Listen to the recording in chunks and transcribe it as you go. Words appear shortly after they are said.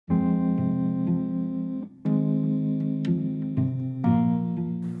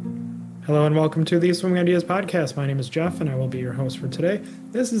Hello and welcome to the Swimming Ideas Podcast. My name is Jeff and I will be your host for today.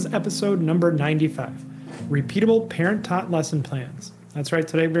 This is episode number 95, Repeatable Parent-Taught Lesson Plans. That's right,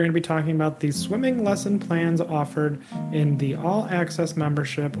 today we're going to be talking about the swimming lesson plans offered in the all-access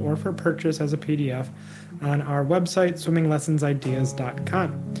membership or for purchase as a PDF on our website,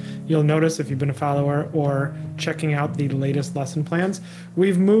 swimminglessonsideas.com. You'll notice if you've been a follower or checking out the latest lesson plans,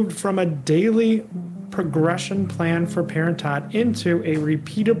 we've moved from a daily progression plan for parent-taught into a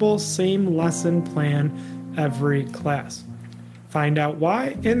repeatable same lesson plan every class. Find out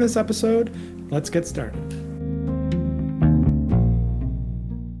why in this episode. Let's get started.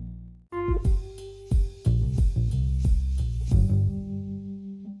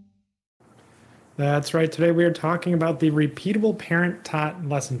 That's right. Today we are talking about the repeatable parent-taught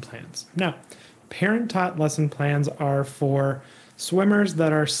lesson plans. Now, parent-taught lesson plans are for swimmers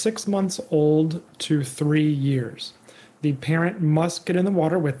that are 6 months old to 3 years. The parent must get in the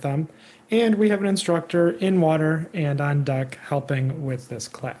water with them, and we have an instructor in water and on deck helping with this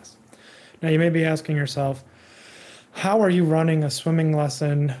class. Now, you may be asking yourself, how are you running a swimming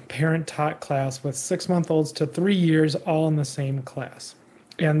lesson parent-taught class with 6-month-olds to 3 years all in the same class?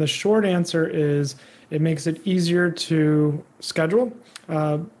 And the short answer is it makes it easier to schedule,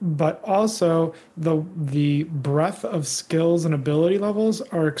 but also the breadth of skills and ability levels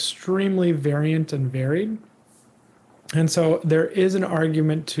are extremely variant and varied. And so there is an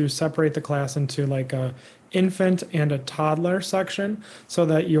argument to separate the class into like a infant and a toddler section so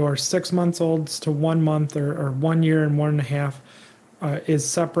that your 6 months olds to 1 month or 1 year and 1.5 is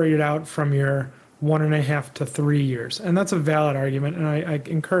separated out from your 1.5 to 3 years. And that's a valid argument, and I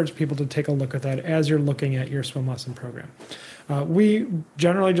encourage people to take a look at that as you're looking at your swim lesson program. We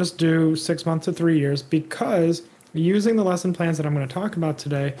generally just do 6 months to 3 years because using the lesson plans that I'm going to talk about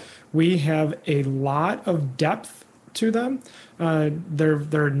today, we have a lot of depth to them.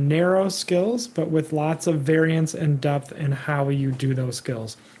 They're narrow skills, but with lots of variance and depth in how you do those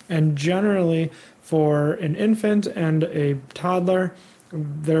skills. And generally, for an infant and a toddler,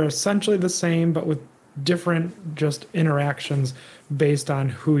 they're essentially the same, but with different just interactions based on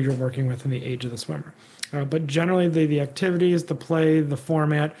who you're working with and the age of the swimmer. But generally, the activities, the play, the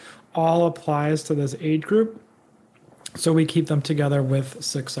format, all applies to this age group. So we keep them together with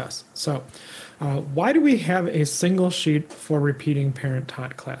success. So why do we have a single sheet for repeating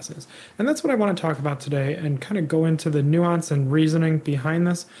parent-taught classes? And that's what I want to talk about today and kind of go into the nuance and reasoning behind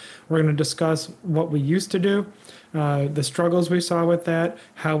this. We're going to discuss what we used to do, the struggles we saw with that,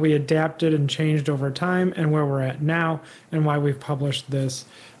 how we adapted and changed over time, and where we're at now, and why we've published this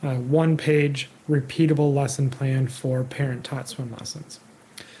one-page repeatable lesson plan for parent-taught swim lessons.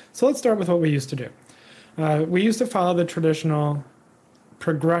 So let's start with what we used to do. We used to follow the traditional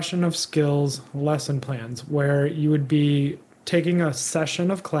progression of skills lesson plans where you would be taking a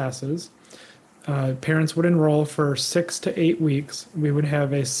session of classes. Parents would enroll for 6 to 8 weeks. We would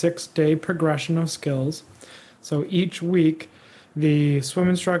have a 6-day progression of skills. So each week, the swim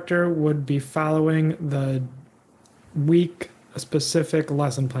instructor would be following the week-specific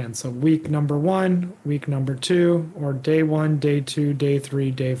lesson plan. So week number 1, week number 2, or day 1, day 2, day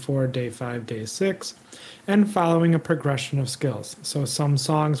 3, day 4, day 5, day 6, and following a progression of skills. So some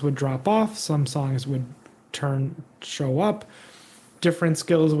songs would drop off, some songs would show up, different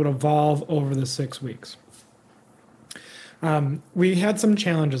skills would evolve over the 6 weeks. We had some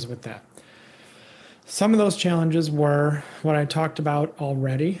challenges with that. Some of those challenges were what I talked about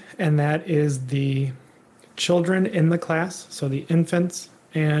already, and that is the children in the class, so the infants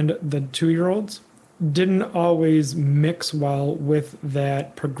and the 2-year-olds, didn't always mix well with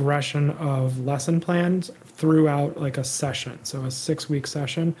that progression of lesson plans throughout like a session. So a 6-week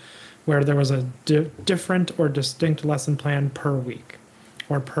session where there was a different or distinct lesson plan per week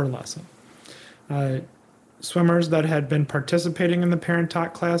or per lesson. Swimmers that had been participating in the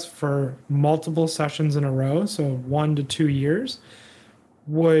parent-taught class for multiple sessions in a row, so 1 to 2 years,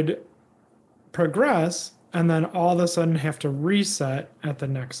 would progress and then all of a sudden have to reset at the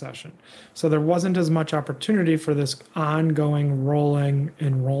next session. So there wasn't as much opportunity for this ongoing rolling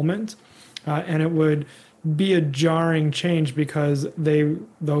enrollment, and it would be a jarring change because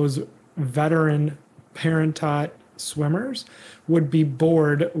those veteran parent-taught swimmers would be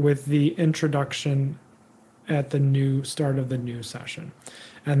bored with the introduction at the new start of the new session.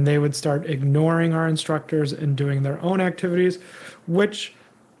 And they would start ignoring our instructors and doing their own activities, which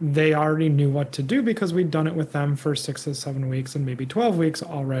they already knew what to do because we'd done it with them for 6 to 7 weeks and maybe 12 weeks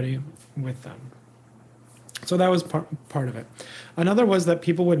already with them. So that was part of it. Another was that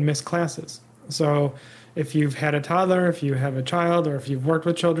people would miss classes. So if you've had a toddler, if you have a child, or if you've worked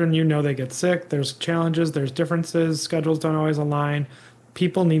with children, you know they get sick. There's challenges, there's differences, schedules don't always align.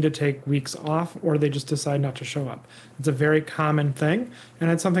 people need to take weeks off or they just decide not to show up. It's a very common thing,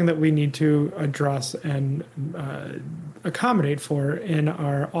 and it's something that we need to address and accommodate for in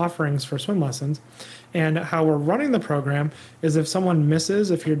our offerings for swim lessons. And how we're running the program is if someone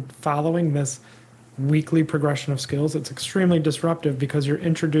misses, if you're following this weekly progression of skills, it's extremely disruptive because you're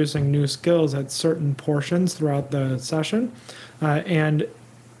introducing new skills at certain portions throughout the session, and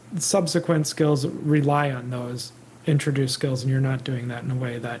subsequent skills rely on those introduced skills, and you're not doing that in a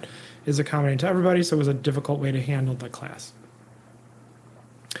way that is accommodating to everybody, so it was a difficult way to handle the class.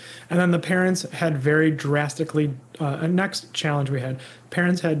 And then the parents had very drastically, next challenge we had,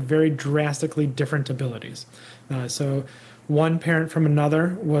 parents had very drastically different abilities. So one parent from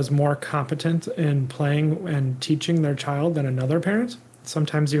another was more competent in playing and teaching their child than another parent.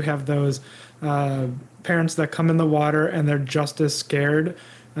 Sometimes you have those parents that come in the water and they're just as scared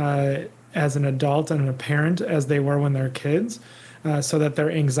as an adult and a parent as they were when they're kids, so that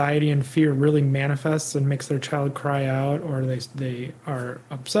their anxiety and fear really manifests and makes their child cry out, or they are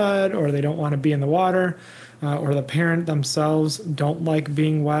upset, or they don't want to be in the water, or the parent themselves don't like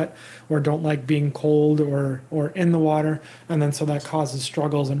being wet or don't like being cold or in the water, and then so that causes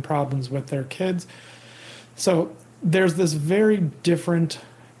struggles and problems with their kids. So there's this very different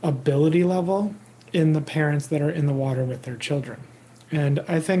ability level in the parents that are in the water with their children. And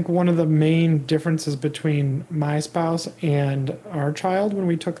I think one of the main differences between my spouse and our child when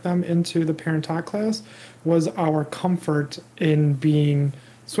we took them into the parent talk class was our comfort in being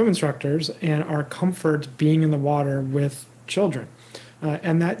swim instructors and our comfort being in the water with children.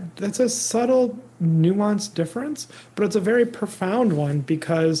 And that's a subtle, nuanced difference, but it's a very profound one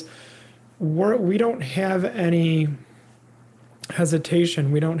because we don't have any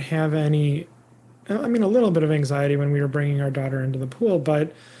hesitation. We don't have any, I mean, a little bit of anxiety when we were bringing our daughter into the pool,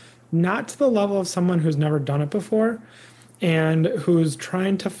 but not to the level of someone who's never done it before and who's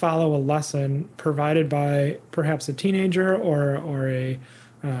trying to follow a lesson provided by perhaps a teenager or a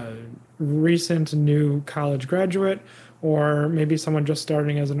recent new college graduate, or maybe someone just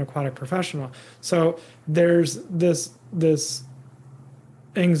starting as an aquatic professional. So there's this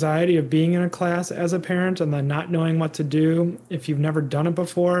anxiety of being in a class as a parent and then not knowing what to do if you've never done it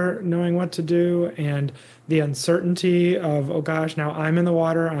before, knowing what to do, and the uncertainty of, oh gosh, now I'm in the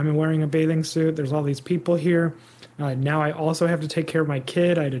water, I'm wearing a bathing suit, there's all these people here, now I also have to take care of my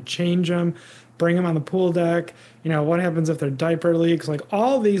kid, I had to change them, bring them on the pool deck, what happens if their diaper leaks? Like,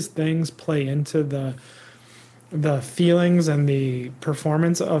 all these things play into the feelings and the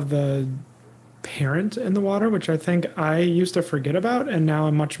performance of the parent in the water, which I think I used to forget about, and now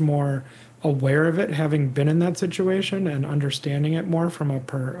I'm much more aware of it, having been in that situation and understanding it more from a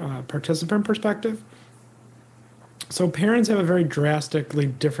participant perspective. So parents have a very drastically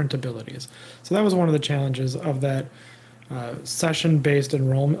different abilities. So that was one of the challenges of that session-based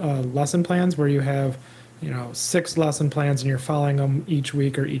enrollment lesson plans, where you have 6 lesson plans and you're following them each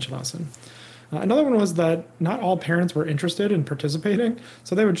week or each lesson. Another one was that not all parents were interested in participating,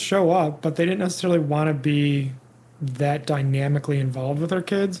 so they would show up, but they didn't necessarily want to be that dynamically involved with their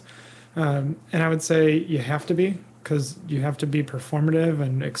kids. And I would say you have to be, because you have to be performative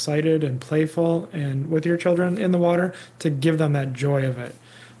and excited and playful and with your children in the water to give them that joy of it.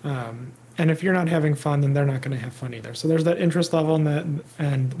 And if you're not having fun, then they're not going to have fun either. So there's that interest level,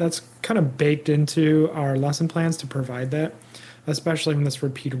 and that's kind of baked into our lesson plans to provide that, especially in this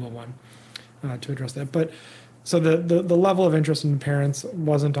repeatable one. To address that. But so the level of interest in parents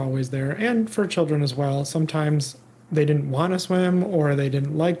wasn't always there, and for children as well. Sometimes they didn't want to swim, or they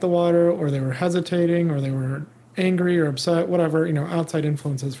didn't like the water, or they were hesitating, or they were angry or upset, whatever. Outside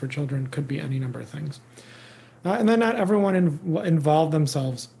influences for children could be any number of things. And then not everyone involved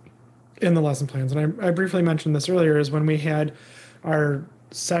themselves in the lesson plans. And I briefly mentioned this earlier, is when we had our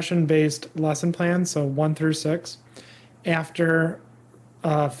session-based lesson plans, so 1 through 6, after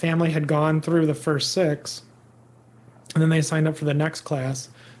family had gone through the first 6, and then they signed up for the next class,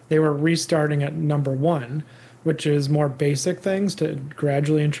 they were restarting at number 1, which is more basic things to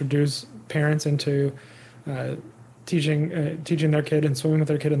gradually introduce parents into teaching their kid and swimming with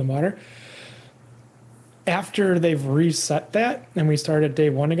their kid in the water. After they've reset that and we start at day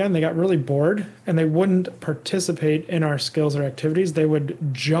 1 again, they got really bored and they wouldn't participate in our skills or activities. They would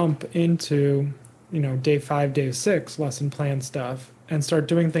jump into day 5, day 6 lesson plan stuff and start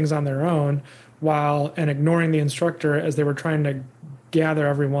doing things on their own and ignoring the instructor as they were trying to gather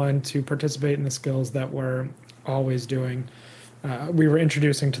everyone to participate in the skills that we're always doing. We were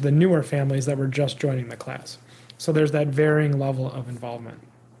introducing to the newer families that were just joining the class. So there's that varying level of involvement.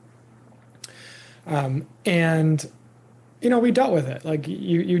 And we dealt with it. Like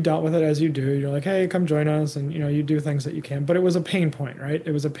you dealt with it as you do. You're like, hey, come join us, and you do things that you can. But it was a pain point, right?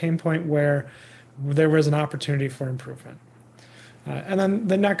 It was a pain point where there was an opportunity for improvement. And then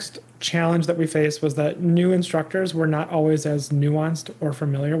the next challenge that we faced was that new instructors were not always as nuanced or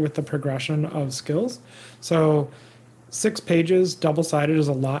familiar with the progression of skills. So 6 pages, double-sided, is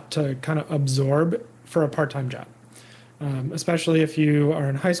a lot to kind of absorb for a part-time job. Especially if you are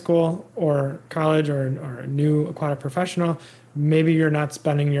in high school or college or a new aquatic professional, maybe you're not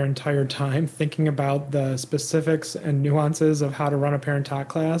spending your entire time thinking about the specifics and nuances of how to run a parent-taught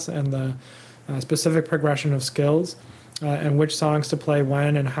class and the specific progression of skills and which songs to play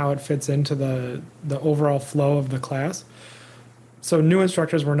when and how it fits into the overall flow of the class. So new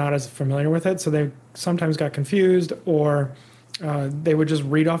instructors were not as familiar with it, so they sometimes got confused, or they would just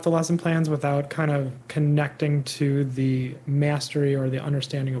read off the lesson plans without kind of connecting to the mastery or the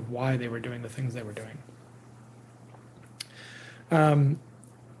understanding of why they were doing the things they were doing. And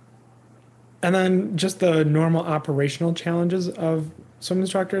then just the normal operational challenges of swim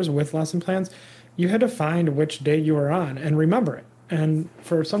instructors with lesson plans. You had to find which day you were on and remember it. And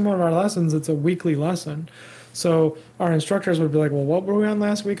for some of our lessons, it's a weekly lesson. So our instructors would be like, well, what were we on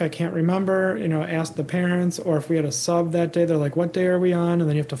last week? I can't remember, ask the parents. Or if we had a sub that day, they're like, what day are we on? And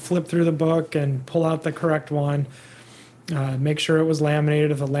then you have to flip through the book and pull out the correct one. Make sure it was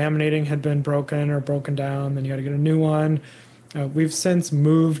laminated. If the laminating had been broken or broken down, then you got to get a new one. We've since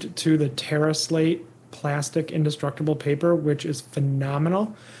moved to the TerraSlate plastic indestructible paper, which is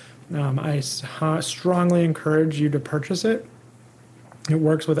phenomenal. I strongly encourage you to purchase it. It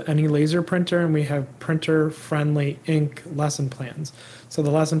works with any laser printer, and we have printer-friendly ink lesson plans. So the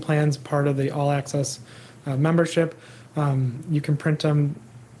lesson plans, part of the All Access membership, you can print them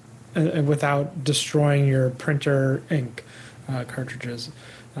without destroying your printer ink cartridges.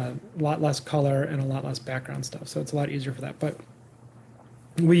 A lot less color and a lot less background stuff, so it's a lot easier for that. But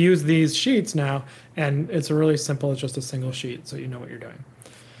we use these sheets now, and it's really simple. It's just a single sheet, so you know what you're doing.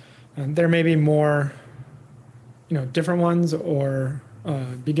 And there may be more, different ones, or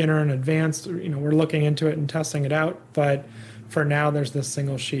beginner and advanced. We're looking into it and testing it out, but for now, there's this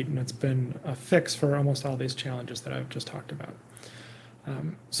single sheet, and it's been a fix for almost all these challenges that I've just talked about.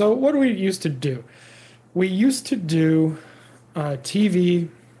 So what do we used to do? We used to do TV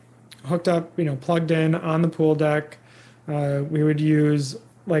hooked up, plugged in on the pool deck. We would use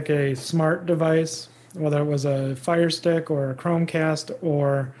like a smart device, whether it was a Fire Stick or a Chromecast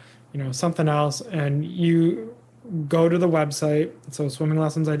or something else, and you go to the website, so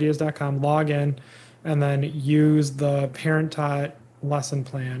swimminglessonsideas.com, log in, and then use the parent-taught lesson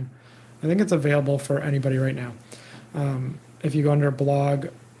plan. I think it's available for anybody right now. If you go under blog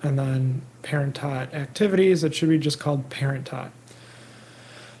and then parent-taught activities, it should be just called parent-taught.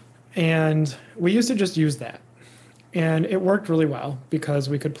 And we used to just use that. And it worked really well because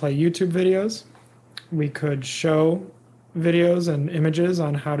we could play YouTube videos. We could show videos and images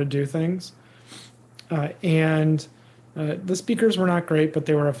on how to do things. And the speakers were not great, but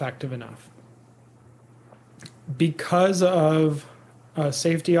they were effective enough. Because of a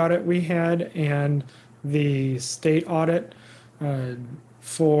safety audit we had and the state audit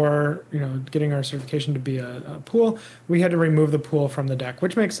for getting our certification to be a pool, we had to remove the pool from the deck,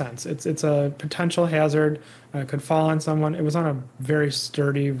 which makes sense. It's a potential hazard. It could fall on someone. It was on a very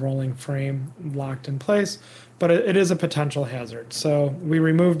sturdy rolling frame locked in place, but it is a potential hazard. So we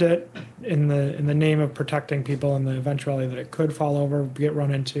removed it in the name of protecting people in the eventuality that it could fall over, get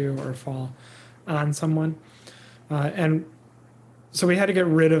run into, or fall on someone. And so we had to get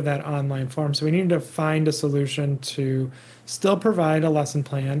rid of that online form. So we needed to find a solution to still provide a lesson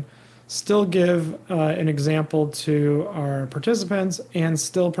plan, still give an example to our participants, and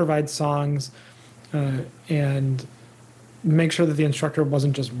still provide songs and make sure that the instructor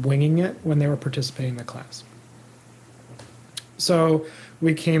wasn't just winging it when they were participating in the class. So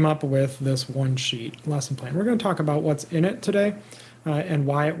we came up with this one sheet lesson plan. We're going to talk about what's in it today and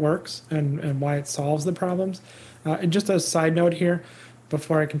why it works and why it solves the problems. And just a side note here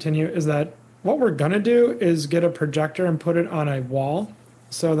before I continue is that what we're going to do is get a projector and put it on a wall,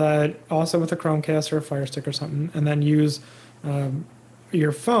 so that also with a Chromecast or a Fire Stick or something, and then use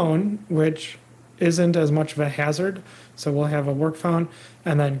your phone, which isn't as much of a hazard. So we'll have a work phone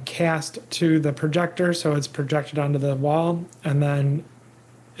and then cast to the projector, so it's projected onto the wall, and then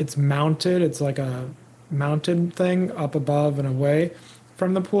it's mounted. It's like a mounted thing up above and away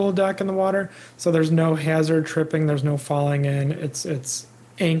from the pool deck and the water. So there's no hazard tripping, there's no falling in. It's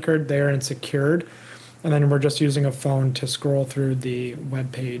anchored there and secured. And then we're just using a phone to scroll through the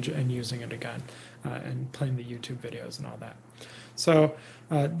web page and using it again and playing the YouTube videos and all that. So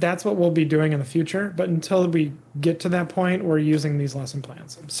that's what we'll be doing in the future. But until we get to that point, we're using these lesson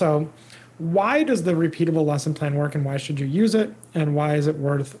plans. So why does the repeatable lesson plan work, and why should you use it, and why is it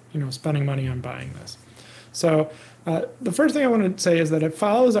worth spending money on buying this? So the first thing I want to say is that it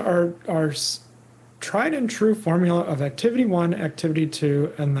follows our tried and true formula of activity 1, activity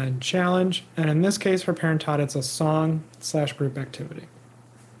 2, and then challenge. And in this case, for parent taught, it's a song/group activity.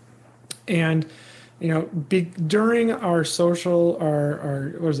 And during our social,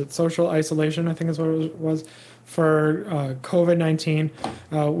 our what is it, social isolation, I think is what it was, for COVID-19,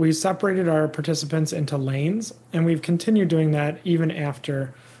 we separated our participants into lanes, and we've continued doing that even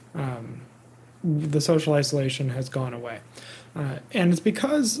after the social isolation has gone away. And it's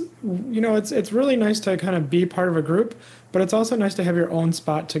because, it's really nice to kind of be part of a group, but it's also nice to have your own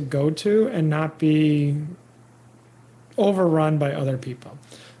spot to go to and not be overrun by other people.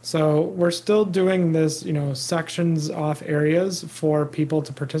 So we're still doing this, sections off areas for people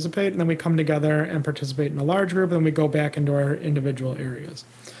to participate, and then we come together and participate in a large group, and then we go back into our individual areas.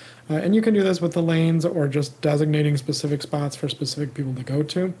 And you can do this with the lanes or just designating specific spots for specific people to go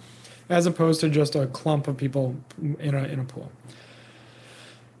to, as opposed to just a clump of people in a pool.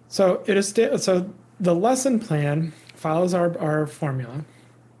 So so the lesson plan follows our formula.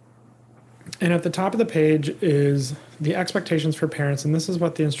 And at the top of the page is the expectations for parents, and this is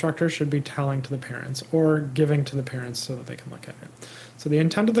what the instructor should be telling to the parents or giving to the parents so that they can look at it. So the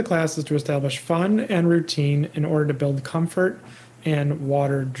intent of the class is to establish fun and routine in order to build comfort and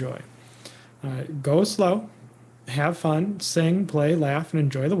water joy. Go slow, have fun, sing, play, laugh, and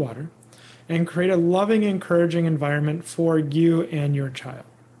enjoy the water, and create a loving, encouraging environment for you and your child.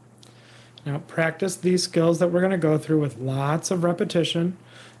 Now, practice these skills that we're going to go through with lots of repetition.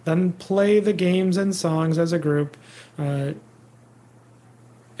 Then play the games and songs as a group,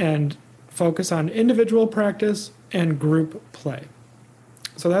 and focus on individual practice and group play.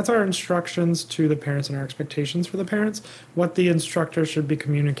 So that's our instructions to the parents and our expectations for the parents, what the instructor should be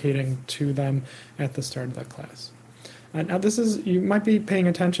communicating to them at the start of the class. Now this is, you might be paying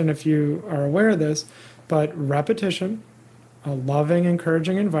attention if you are aware of this, but repetition, a loving,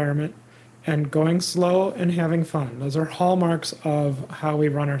 encouraging environment, and going slow and having fun. Those are hallmarks of how we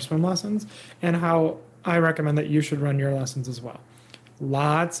run our swim lessons and how I recommend that you should run your lessons as well.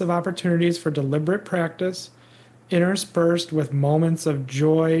 Lots of opportunities for deliberate practice, interspersed with moments of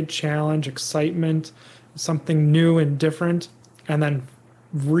joy, challenge, excitement, something new and different, and then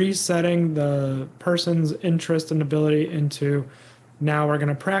resetting the person's interest and ability into, now we're going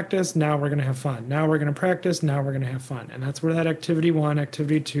to practice, now we're going to have fun. Now we're going to practice, now we're going to have fun. And that's where that activity 1,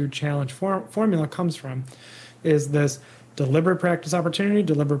 activity 2 challenge formula comes from, is this deliberate practice opportunity,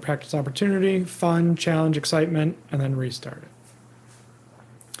 fun, challenge, excitement, and then restart it.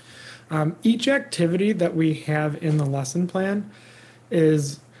 Each activity that we have in the lesson plan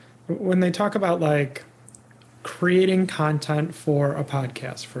is, when they talk about like creating content for a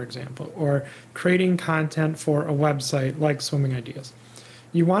podcast, for example, or creating content for a website like Swimming Ideas,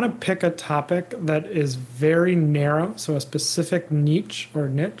 you want to pick a topic that is very narrow, so a specific niche,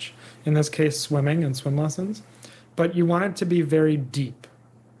 in this case swimming and swim lessons, but you want it to be very deep.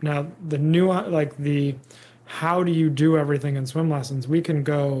 Now the how do you do everything in swim lessons, we can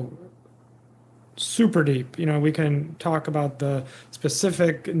go super deep. We can talk about the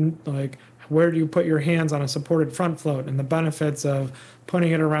specific, like, where do you put your hands on a supported front float and the benefits of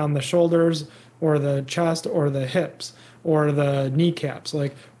putting it around the shoulders or the chest or the hips or the kneecaps.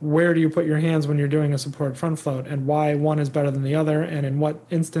 Like, where do you put your hands when you're doing a supported front float, and why one is better than the other, and in what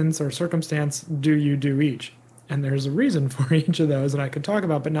instance or circumstance do you do each? And there's a reason for each of those that I could talk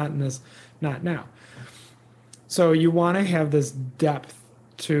about, but not now. So you want to have this depth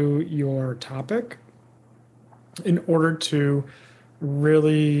to your topic in order to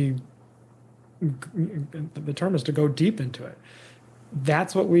really, the term is to go deep into it.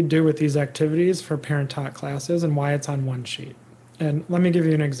 That's what we do with these activities for parent-taught classes and why it's on one sheet. And let me give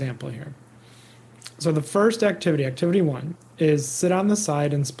you an example here. So the first activity, activity 1, is sit on the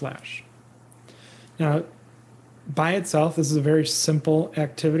side and splash. Now, by itself, this is a very simple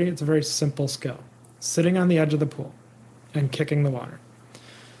activity. It's a very simple skill. Sitting on the edge of the pool and kicking the water.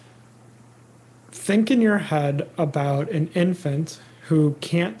 Think in your head about an infant who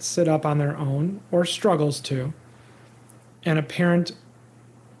can't sit up on their own or struggles to, and a parent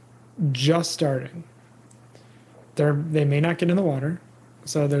just starting. They may not get in the water,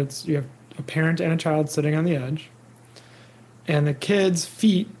 so you have a parent and a child sitting on the edge, and the kid's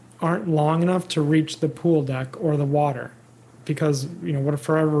feet aren't long enough to reach the pool deck or the water because, for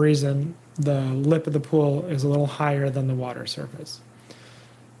whatever reason, the lip of the pool is a little higher than the water surface.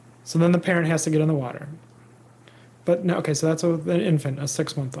 So then the parent has to get in the water. But no, okay, so that's with an infant, a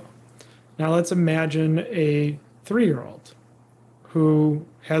 6-month-old. Now let's imagine a 3-year-old who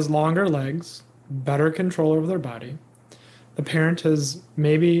has longer legs, better control over their body. The parent has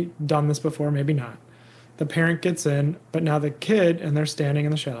maybe done this before, maybe not. The parent gets in, but now the kid, and they're standing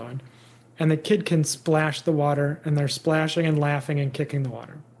in the shallow end, and the kid can splash the water, and they're splashing and laughing and kicking the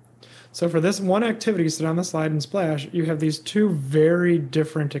water. So for this one activity, sit on the slide and splash, you have these two very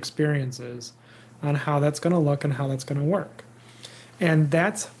different experiences on how that's going to look and how that's going to work. And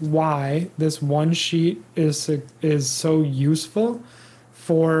that's why this one sheet is so useful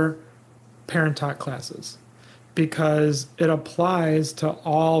for parent-taught classes, because it applies to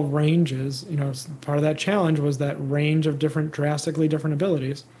all ranges. You know, part of that challenge was that range of different, drastically different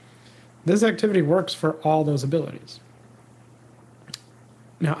abilities. This activity works for all those abilities.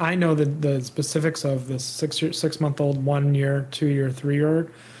 Now, I know that the specifics of this 6-month-old, 1 year, 2 year,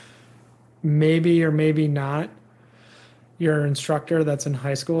 3-year, maybe or maybe not, your instructor that's in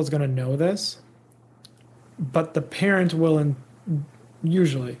high school is going to know this, but the parent will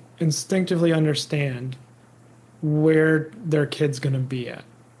usually instinctively understand where their kid's going to be at.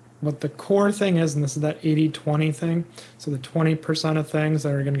 What the core thing is, and this is that 80-20 thing, so the 20% of things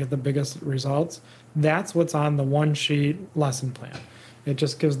that are going to get the biggest results, that's what's on the one sheet lesson plan. It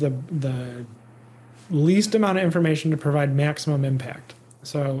just gives the least amount of information to provide maximum impact.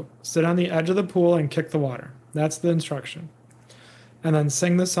 So sit on the edge of the pool and kick the water. That's the instruction. And then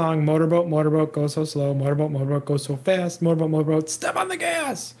sing the song, motorboat, motorboat, go so slow, motorboat, motorboat, go so fast, motorboat, motorboat, step on the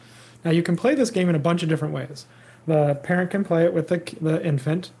gas. Now you can play this game in a bunch of different ways. The parent can play it with the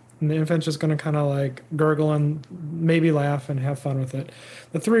infant, and the infant's just going to kind of like gurgle and maybe laugh and have fun with it.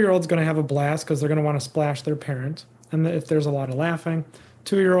 The 3-year-old's going to have a blast because they're going to want to splash their parent. And if there's a lot of laughing,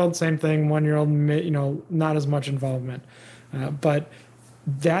 2-year-old, same thing. 1-year-old, not as much involvement. But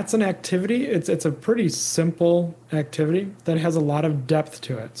that's an activity. It's a pretty simple activity that has a lot of depth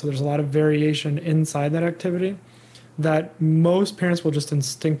to it. So there's a lot of variation inside that activity that most parents will just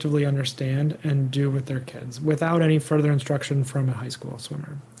instinctively understand and do with their kids without any further instruction from a high school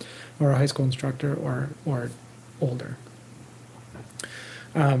swimmer or a high school instructor or older.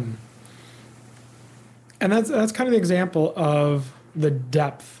 And that's kind of the example of the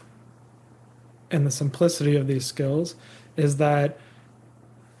depth and the simplicity of these skills, is that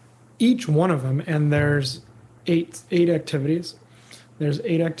each one of them, and there's eight activities. There's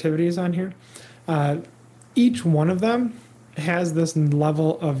 8 activities on here. Each one of them has this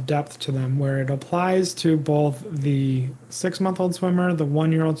level of depth to them where it applies to both the 6-month-old swimmer, the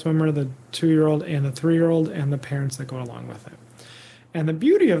 1-year-old swimmer, the 2-year-old, and the 3-year-old, and the parents that go along with it. And the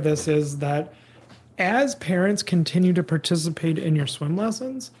beauty of this is that as parents continue to participate in your swim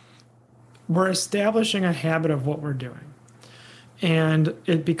lessons, we're establishing a habit of what we're doing. And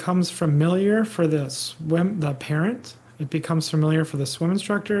it becomes familiar for the parent, it becomes familiar for the swim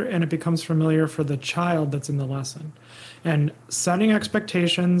instructor, and it becomes familiar for the child that's in the lesson. And setting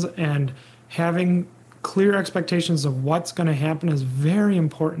expectations and having clear expectations of what's going to happen is very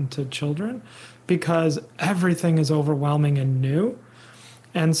important to children, because everything is overwhelming and new.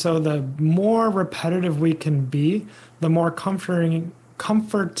 And so the more repetitive we can be, the more comforting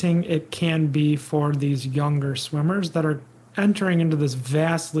it can be for these younger swimmers that are entering into this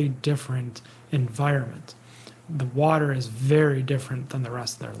vastly different environment. The water is very different than the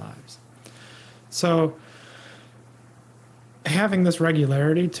rest of their lives. So having this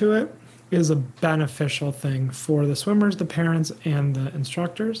regularity to it is a beneficial thing for the swimmers, the parents, and the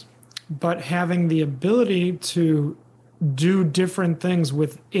instructors. But having the ability to do different things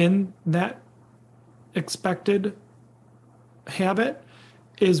within that expected habit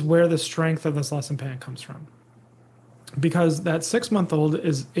is where the strength of this lesson plan comes from. Because that 6-month-old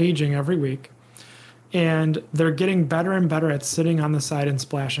is aging every week, and they're getting better and better at sitting on the side and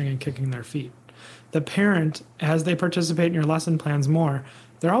splashing and kicking their feet. The parent, as they participate in your lesson plans more,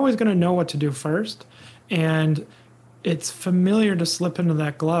 they're always going to know what to do first, and it's familiar to slip into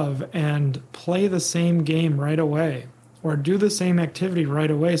that glove and play the same game right away or do the same activity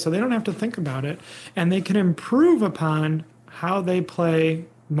right away, so they don't have to think about it, and they can improve upon how they play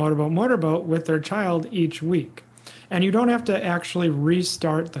motorboat with their child each week. And you don't have to actually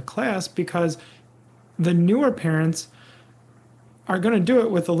restart the class, because the newer parents are going to do it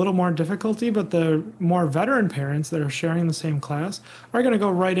with a little more difficulty, but the more veteran parents that are sharing the same class are going to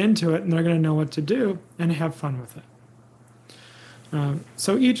go right into it, and they're going to know what to do and have fun with it.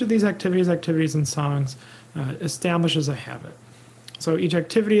 So each of these activities and songs establishes a habit. So each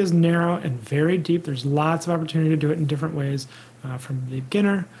activity is narrow and very deep. There's lots of opportunity to do it in different ways, from the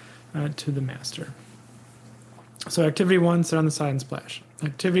beginner to the master. So activity 1, sit on the side and splash.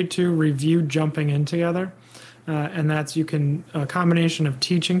 Activity 2, review jumping in together. and that's a combination of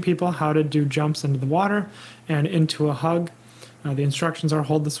teaching people how to do jumps into the water and into a hug. The instructions are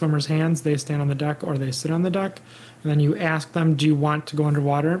hold the swimmer's hands, they stand on the deck or they sit on the deck. And then you ask them, do you want to go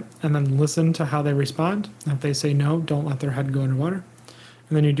underwater? And then listen to how they respond. If they say no, don't let their head go underwater.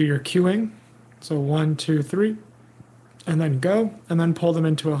 And then you do your cueing. So 1, 2, 3, and then go, and then pull them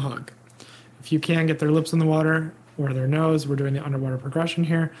into a hug. If you can get their lips in the water or their nose, we're doing the underwater progression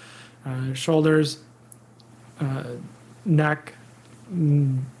here. Shoulders, neck,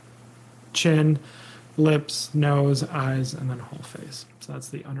 chin, lips, nose, eyes, and then whole face. So that's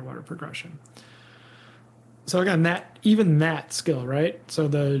the underwater progression. So again, even that skill, right? So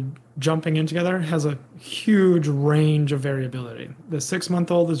the jumping in together has a huge range of variability. The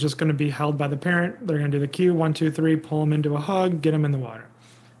 6-month-old is just going to be held by the parent. They're going to do the cue, 1, 2, 3, pull them into a hug, get them in the water.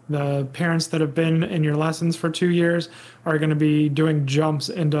 The parents that have been in your lessons for 2 years are going to be doing jumps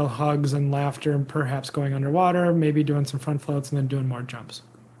into hugs and laughter and perhaps going underwater, maybe doing some front floats and then doing more jumps.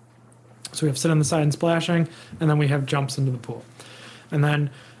 So we have sit on the side and splashing, and then we have jumps into the pool. And then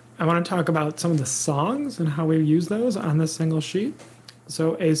I want to talk about some of the songs and how we use those on this single sheet.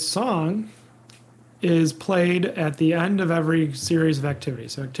 So a song is played at the end of every series of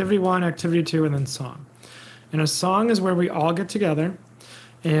activities. So activity 1, activity 2, and then song. And a song is where we all get together,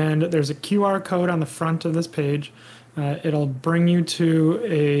 and there's a QR code on the front of this page. It'll bring you to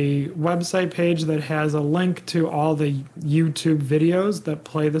a website page that has a link to all the YouTube videos that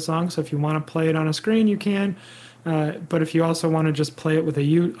play the song. So if you want to play it on a screen, you can. But if you also want to just play it with a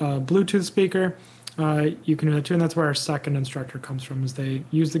Bluetooth speaker, you can do that too. And that's where our second instructor comes from, is they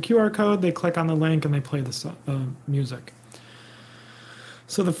use the QR code, they click on the link, and they play the music.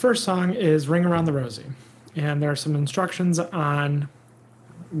 So the first song is Ring Around the Rosie. And there are some instructions on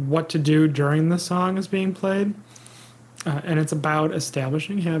what to do during the song is being played. And it's about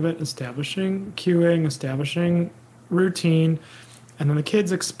establishing habit, establishing cueing, establishing routine. And then the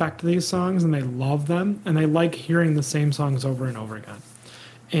kids expect these songs and they love them and they like hearing the same songs over and over again.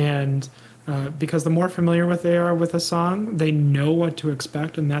 And because the more familiar they are with a song, they know what to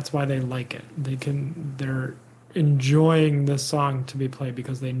expect, and that's why they like it. They're enjoying this song to be played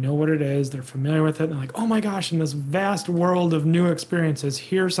because they know what it is, they're familiar with it, and they're like, oh my gosh, in this vast world of new experiences,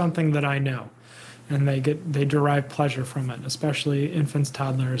 here's something that I know. And they derive pleasure from it, especially infants,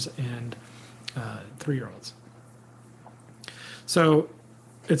 toddlers, and 3-year-olds. So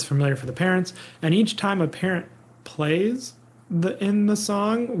it's familiar for the parents, and each time a parent plays in the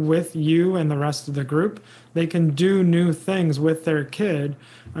song with you and the rest of the group, they can do new things with their kid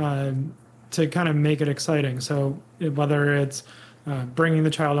to kind of make it exciting. So whether it's bringing the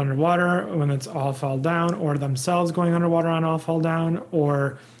child underwater when it's all fall down, or themselves going underwater on all fall down,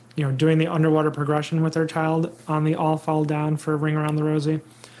 or doing the underwater progression with their child on the all fall down for Ring Around the Rosie.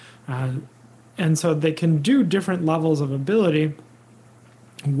 And so they can do different levels of ability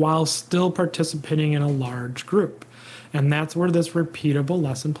while still participating in a large group. And that's where this repeatable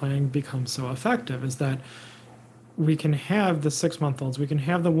lesson planning becomes so effective, is that we can have the 6-month-olds, we can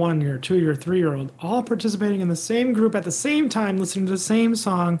have the 1-year, 2-year, 3-year-old all participating in the same group at the same time, listening to the same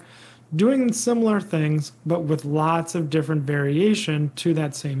song, doing similar things, but with lots of different variation to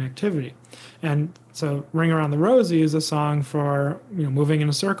that same activity. And so Ring Around the Rosie is a song for moving in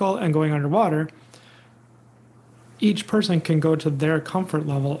a circle and going underwater. Each person can go to their comfort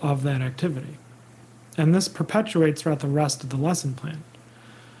level of that activity. And this perpetuates throughout the rest of the lesson plan.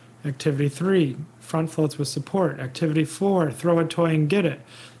 Activity 3, front floats with support. Activity 4, throw a toy and get it.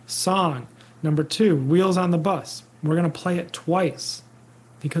 Song. Number 2, wheels on the bus. We're going to play it twice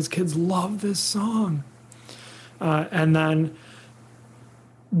because kids love this song. And then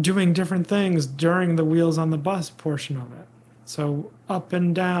doing different things during the wheels on the bus portion of it. So up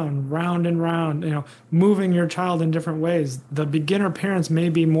and down, round and round, moving your child in different ways. The beginner parents may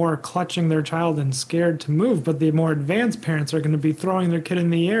be more clutching their child and scared to move, but the more advanced parents are going to be throwing their kid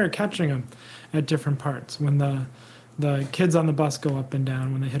in the air, catching them at different parts when the kids on the bus go up and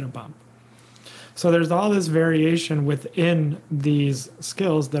down when they hit a bump. So there's all this variation within these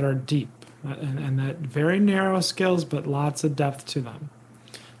skills that are deep, and that very narrow skills, but lots of depth to them.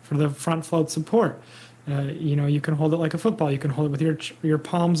 For the front float support, you can hold it like a football. You can hold it with your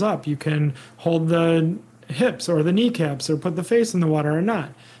palms up. You can hold the hips or the kneecaps or put the face in the water or not.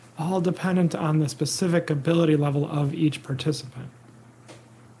 All dependent on the specific ability level of each participant.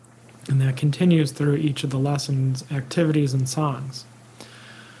 And that continues through each of the lessons, activities, and songs.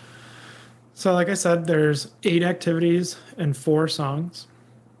 So like I said, there's 8 activities and 4 songs.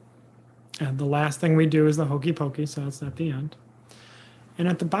 And the last thing we do is the hokey pokey, so it's at the end. And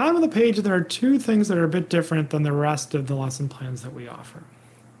at the bottom of the page, there are 2 things that are a bit different than the rest of the lesson plans that we offer.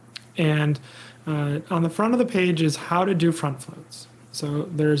 And on the front of the page is how to do front floats. So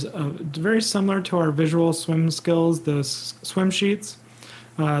there's very similar to our visual swim skills, the swim sheets.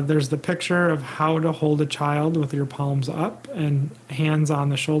 There's the picture of how to hold a child with your palms up and hands on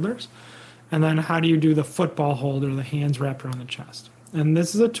the shoulders. And then how do you do the football hold or the hands wrapped around the chest. And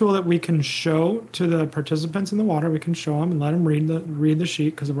this is a tool that we can show to the participants in the water. We can show them and let them read the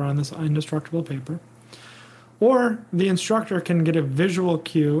sheet because we're on this indestructible paper. Or the instructor can get a visual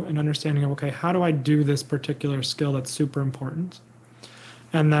cue and understanding of, okay, how do I do this particular skill that's super important?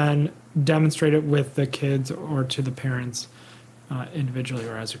 And then demonstrate it with the kids or to the parents individually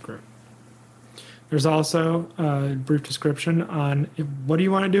or as a group. There's also a brief description on what do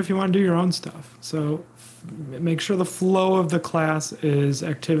you want to do if you want to do your own stuff. So make sure the flow of the class is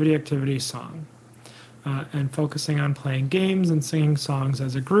activity, activity, song. And focusing on playing games and singing songs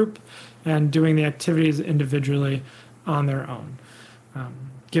as a group and doing the activities individually on their own.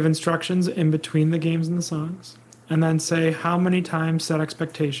 Give instructions in between the games and the songs. And then say how many times, set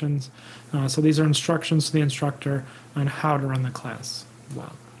expectations. So these are instructions to the instructor on how to run the class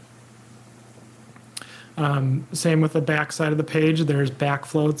well. Same with the back side of the page. There's back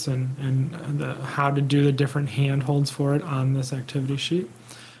floats and how to do the different hand holds for it on this activity sheet.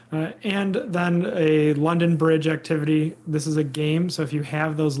 And then a London Bridge activity. This is a game, so if you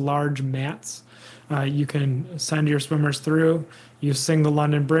have those large mats, you can send your swimmers through. You sing the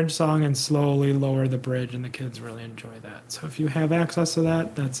London Bridge song and slowly lower the bridge, and the kids really enjoy that. So if you have access to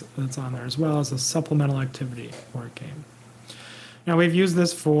that, that's on there as well as a supplemental activity or a game. Now we've used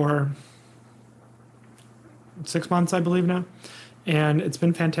this for 6 months, I believe now, and it's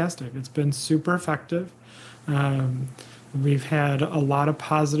been fantastic. It's been super effective. We've had a lot of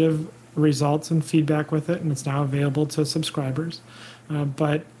positive results and feedback with it, and it's now available to subscribers.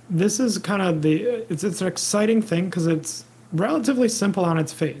 But this is kind of it's an exciting thing because it's relatively simple on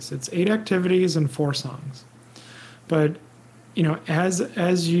its face. It's 8 activities and 4 songs. But, you know,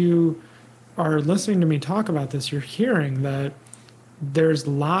 as you are listening to me talk about this, you're hearing that there's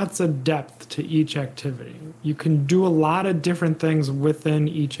lots of depth to each activity. You can do a lot of different things within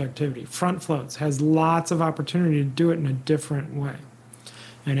each activity. Front floats has lots of opportunity to do it in a different way.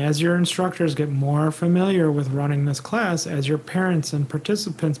 And as your instructors get more familiar with running this class, as your parents and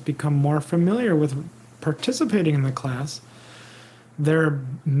participants become more familiar with participating in the class, their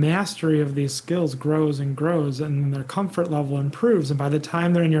mastery of these skills grows and grows, and their comfort level improves. And by the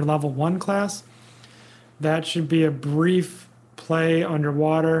time they're in your level 1 class, that should be a brief play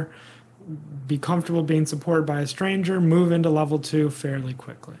underwater, be comfortable being supported by a stranger, move into level 2 fairly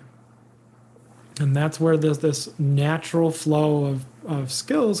quickly. And that's where this natural flow of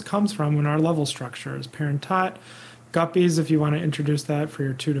skills comes from in our level structure is parent taught. Guppies, if you want to introduce that for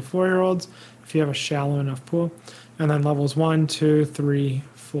your 2 to 4 year olds, if you have a shallow enough pool. And then levels 1, 2, 3,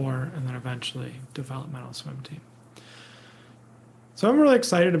 4, and then eventually developmental swim team. So I'm really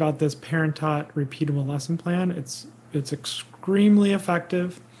excited about this parent-taught repeatable lesson plan. It's extremely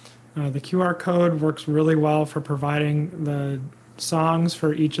effective. The QR code works really well for providing the songs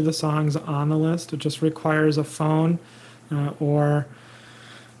for each of the songs on the list. It just requires a phone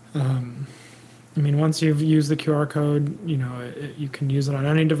once you've used the QR code, you can use it on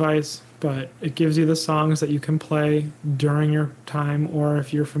any device, but it gives you the songs that you can play during your time, or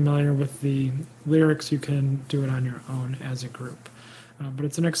if you're familiar with the lyrics, you can do it on your own as a group. But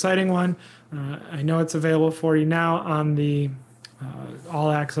it's an exciting one. I know it's available for you now on the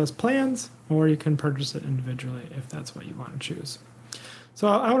all access plans, or you can purchase it individually if that's what you want to choose. So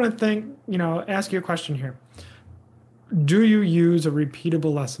I want to ask you a question here. Do you use a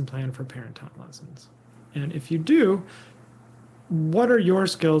repeatable lesson plan for parent-taught lessons? And if you do, what are your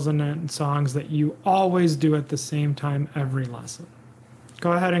skills and songs that you always do at the same time every lesson?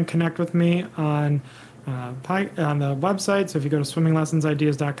 Go ahead and connect with me on the website. So if you go to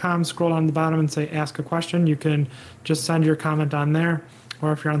swimminglessonsideas.com, scroll down the bottom and say ask a question, you can just send your comment on there.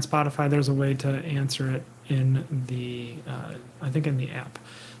 Or if you're on Spotify, there's a way to answer it in the app.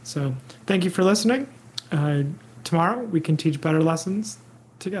 So thank you for listening. Tomorrow we can teach better lessons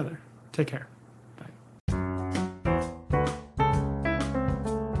together. Take care.